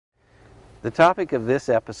The topic of this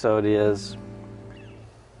episode is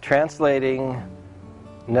translating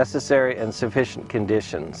necessary and sufficient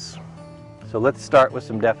conditions. So let's start with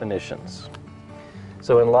some definitions.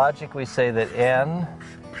 So in logic we say that n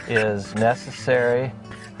is necessary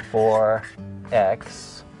for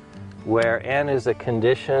x, where n is a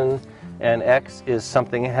condition and x is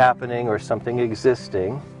something happening or something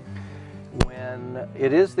existing. When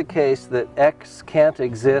it is the case that x can't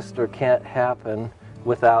exist or can't happen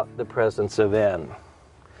without the presence of n,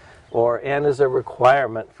 or n is a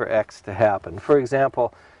requirement for x to happen. For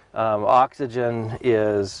example, oxygen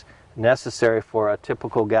is necessary for a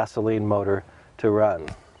typical gasoline motor to run.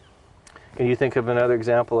 Can you think of another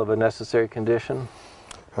example of a necessary condition?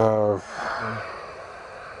 No.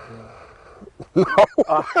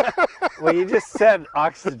 Well, you just said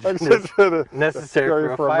oxygen is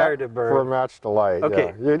necessary for a fire to burn. For a match to light.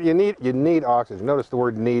 Okay. Yeah. You need oxygen. Notice the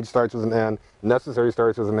word need starts with an N. Necessary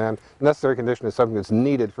starts with an N. Necessary condition is something that's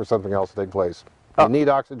needed for something else to take place. You need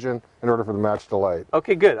oxygen in order for the match to light.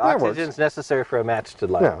 Okay, good. Oxygen is necessary for a match to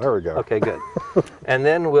light. Yeah, there we go. Okay, good. And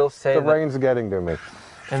then we'll say the rain's getting to me.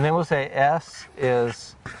 And then we'll say S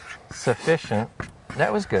is sufficient.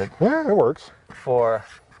 That was good. Yeah, it works. For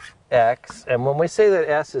x, and when we say that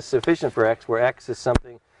S is sufficient for x, where x is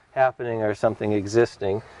something happening or something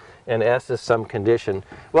existing, and S is some condition,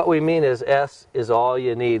 what we mean is S is all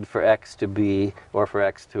you need for x to be or for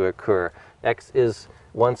x to occur. X is,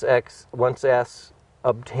 once S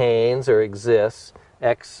obtains or exists,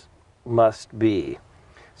 x must be.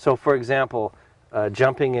 So for example,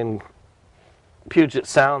 jumping in Puget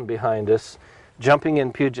Sound behind us, jumping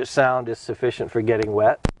in Puget Sound is sufficient for getting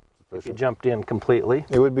wet. If you jumped in completely.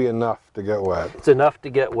 It would be enough to get wet. It's enough to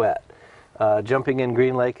get wet. Jumping in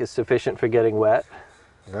Green Lake is sufficient for getting wet.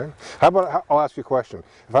 Okay. How about, I'll ask you a question.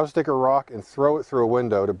 If I was to take a rock and throw it through a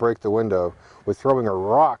window to break the window, would throwing a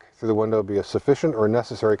rock through the window be a sufficient or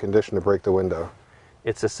necessary condition to break the window?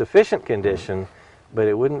 It's a sufficient condition, but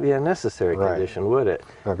it wouldn't be a necessary condition, would it?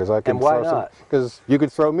 No, because I can. And why not? Because you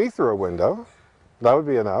could throw me through a window. That would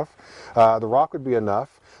be enough. The rock would be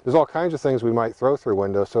enough. There's all kinds of things we might throw through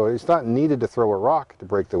windows, so it's not needed to throw a rock to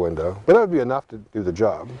break the window, but that would be enough to do the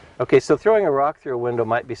job. Okay, so throwing a rock through a window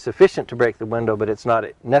might be sufficient to break the window, but it's not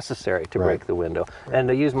necessary to break the window. And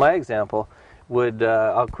to use my example,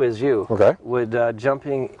 I'll quiz you. Okay. Would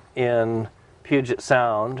jumping in Puget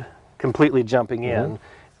Sound, completely jumping in,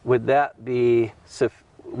 would that be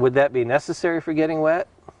necessary for getting wet?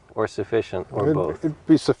 Or sufficient, or both? It'd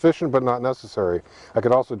be sufficient, but not necessary. I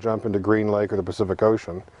could also jump into Green Lake or the Pacific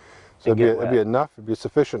Ocean. So it'd be enough, it'd be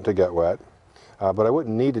sufficient to get wet. But I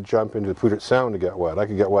wouldn't need to jump into Puget Sound to get wet. I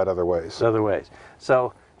could get wet other ways. Other ways.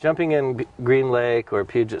 So jumping in Green Lake or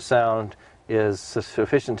Puget Sound is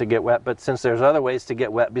sufficient to get wet, but since there's other ways to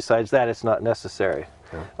get wet besides that, it's not necessary.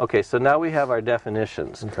 Okay, so now we have our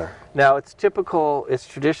definitions. Okay. Now it's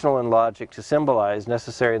traditional in logic to symbolize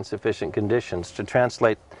necessary and sufficient conditions, to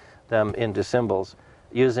translate them into symbols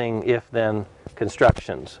using if-then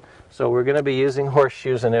constructions. So we're going to be using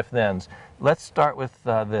horseshoes and if-thens. Let's start with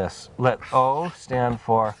this. Let O stand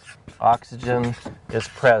for oxygen is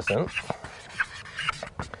present,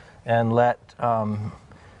 and let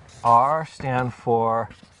R stand for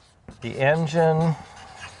the engine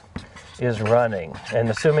is running, and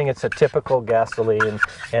assuming it's a typical gasoline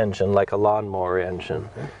engine, like a lawnmower engine,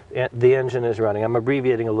 the engine is running. I'm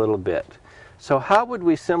abbreviating a little bit. So how would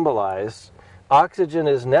we symbolize oxygen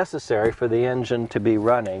is necessary for the engine to be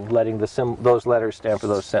running, letting those letters stand for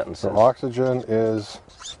those sentences? So oxygen is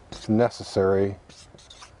necessary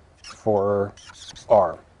for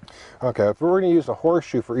R. Okay, if we're going to use a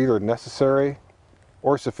horseshoe for either necessary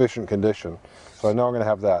or sufficient condition, so I know I'm going to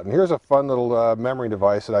have that. And here's a fun little memory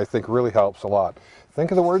device that I think really helps a lot.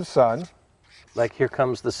 Think of the word sun. Like Here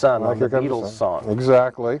Comes the Sun on the Beatles song.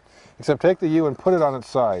 Exactly. Except take the U and put it on its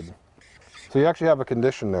side. So you actually have a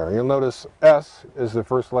condition there. You'll notice S is the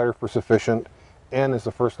first letter for sufficient, N is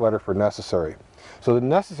the first letter for necessary. So the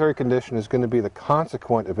necessary condition is going to be the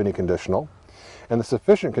consequent of any conditional, and the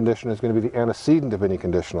sufficient condition is going to be the antecedent of any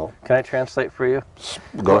conditional. Can I translate for you?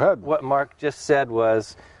 Go ahead. What Mark just said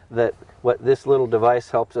was that what this little device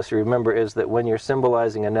helps us remember is that when you're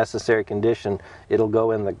symbolizing a necessary condition, it'll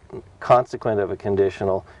go in the consequent of a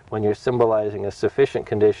conditional. When you're symbolizing a sufficient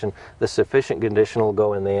condition, the sufficient conditional will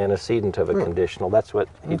go in the antecedent of a conditional. That's what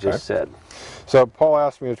he just said. So Paul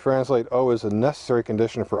asked me to translate O as a necessary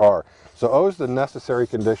condition for R. So O is the necessary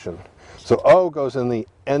condition. So O goes in the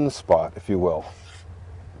N spot, if you will.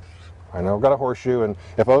 I know I've got a horseshoe, and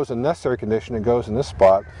if O is a necessary condition, it goes in this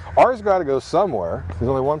spot. R's got to go somewhere. There's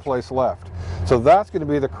only one place left. So that's going to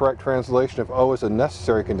be the correct translation if O is a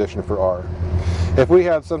necessary condition for R. If we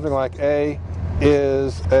had something like A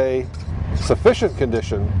is a sufficient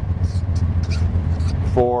condition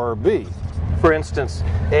for B. For instance,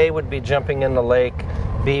 A would be jumping in the lake,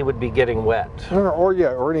 B would be getting wet.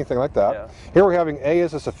 Or anything like that. Yeah. Here we're having A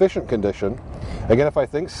as a sufficient condition. Again, if I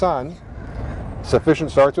think sun,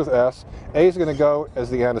 sufficient starts with S, A is going to go as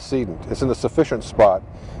the antecedent. It's in the sufficient spot.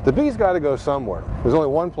 The B's got to go somewhere. There's only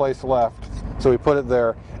one place left, so we put it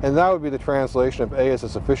there, and that would be the translation of A as a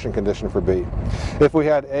sufficient condition for B. If we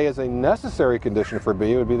had A as a necessary condition for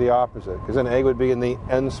B, it would be the opposite, because then A would be in the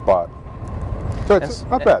end spot. So it's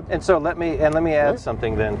not bad. And so let me add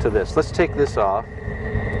something then to this. Let's take this off.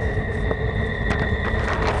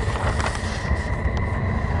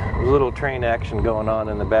 There's a little train action going on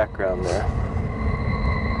in the background there.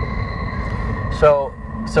 So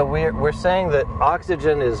we're saying that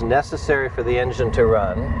oxygen is necessary for the engine to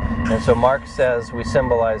run, and so Mark says we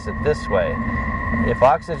symbolize it this way. If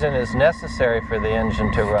oxygen is necessary for the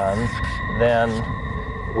engine to run, then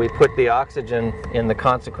we put the oxygen in the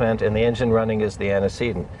consequent and the engine running is the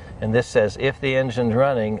antecedent. And this says if the engine's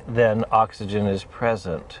running, then oxygen is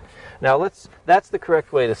present. Now that's the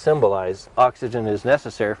correct way to symbolize oxygen is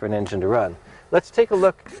necessary for an engine to run. Let's take a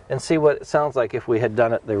look and see what it sounds like if we had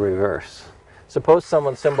done it the reverse. Suppose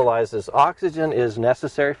someone symbolizes oxygen is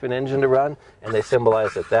necessary for an engine to run, and they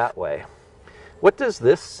symbolize it that way. What does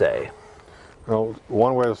this say? Well,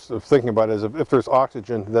 one way of thinking about it is if there's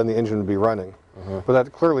oxygen, then the engine would be running. But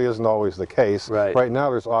that clearly isn't always the case. Right now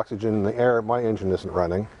there's oxygen in the air, my engine isn't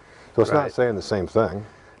running. So it's not saying the same thing.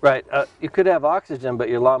 Right. You could have oxygen, but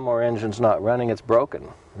your lawnmower engine's not running, it's broken.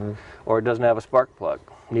 Or it doesn't have a spark plug.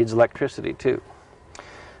 It needs electricity too.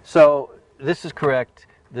 So this is correct,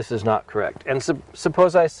 this is not correct. And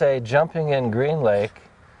suppose I say jumping in Green Lake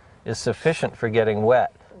is sufficient for getting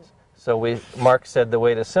wet. So Mark said the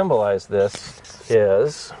way to symbolize this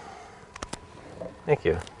is, thank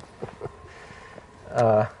you.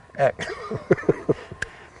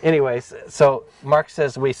 Anyways, so Mark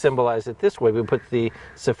says we symbolize it this way. We put the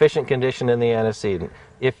sufficient condition in the antecedent.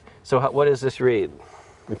 What does this read?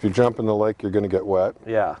 If you jump in the lake, you're going to get wet.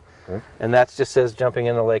 Yeah. And that just says jumping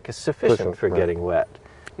in the lake is sufficient for getting wet.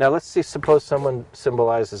 Now let's see, suppose someone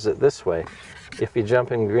symbolizes it this way. If you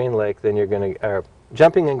jump in Green Lake, then you're going to,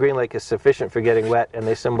 jumping in Green Lake is sufficient for getting wet, and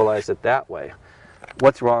they symbolize it that way.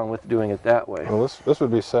 What's wrong with doing it that way? Well, this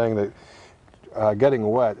would be saying that getting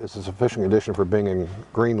wet is a sufficient condition for being in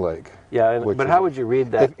Green Lake. Yeah, but how would you read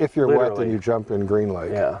that? If you're literally? wet, then you jump in Green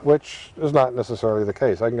Lake, yeah. Which is not necessarily the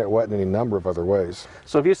case. I can get wet in any number of other ways.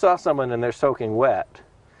 So if you saw someone and they're soaking wet,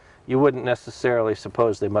 you wouldn't necessarily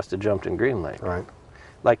suppose they must have jumped in Green Lake. Right.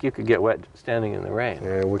 Like you could get wet standing in the rain.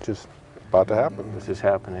 Yeah, which is about to happen. This is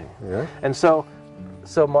happening. Yeah. And so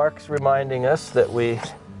Mark's reminding us that we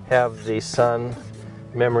have the sun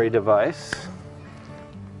memory device.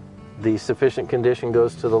 The sufficient condition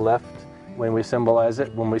goes to the left when we symbolize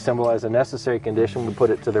it. When we symbolize a necessary condition, we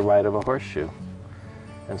put it to the right of a horseshoe.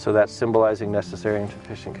 And so that's symbolizing necessary and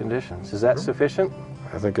sufficient conditions. Is that sufficient?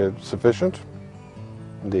 I think it's sufficient.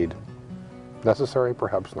 Indeed. Necessary,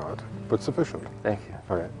 perhaps not, but sufficient. Thank you.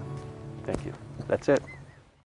 All right. Thank you. That's it.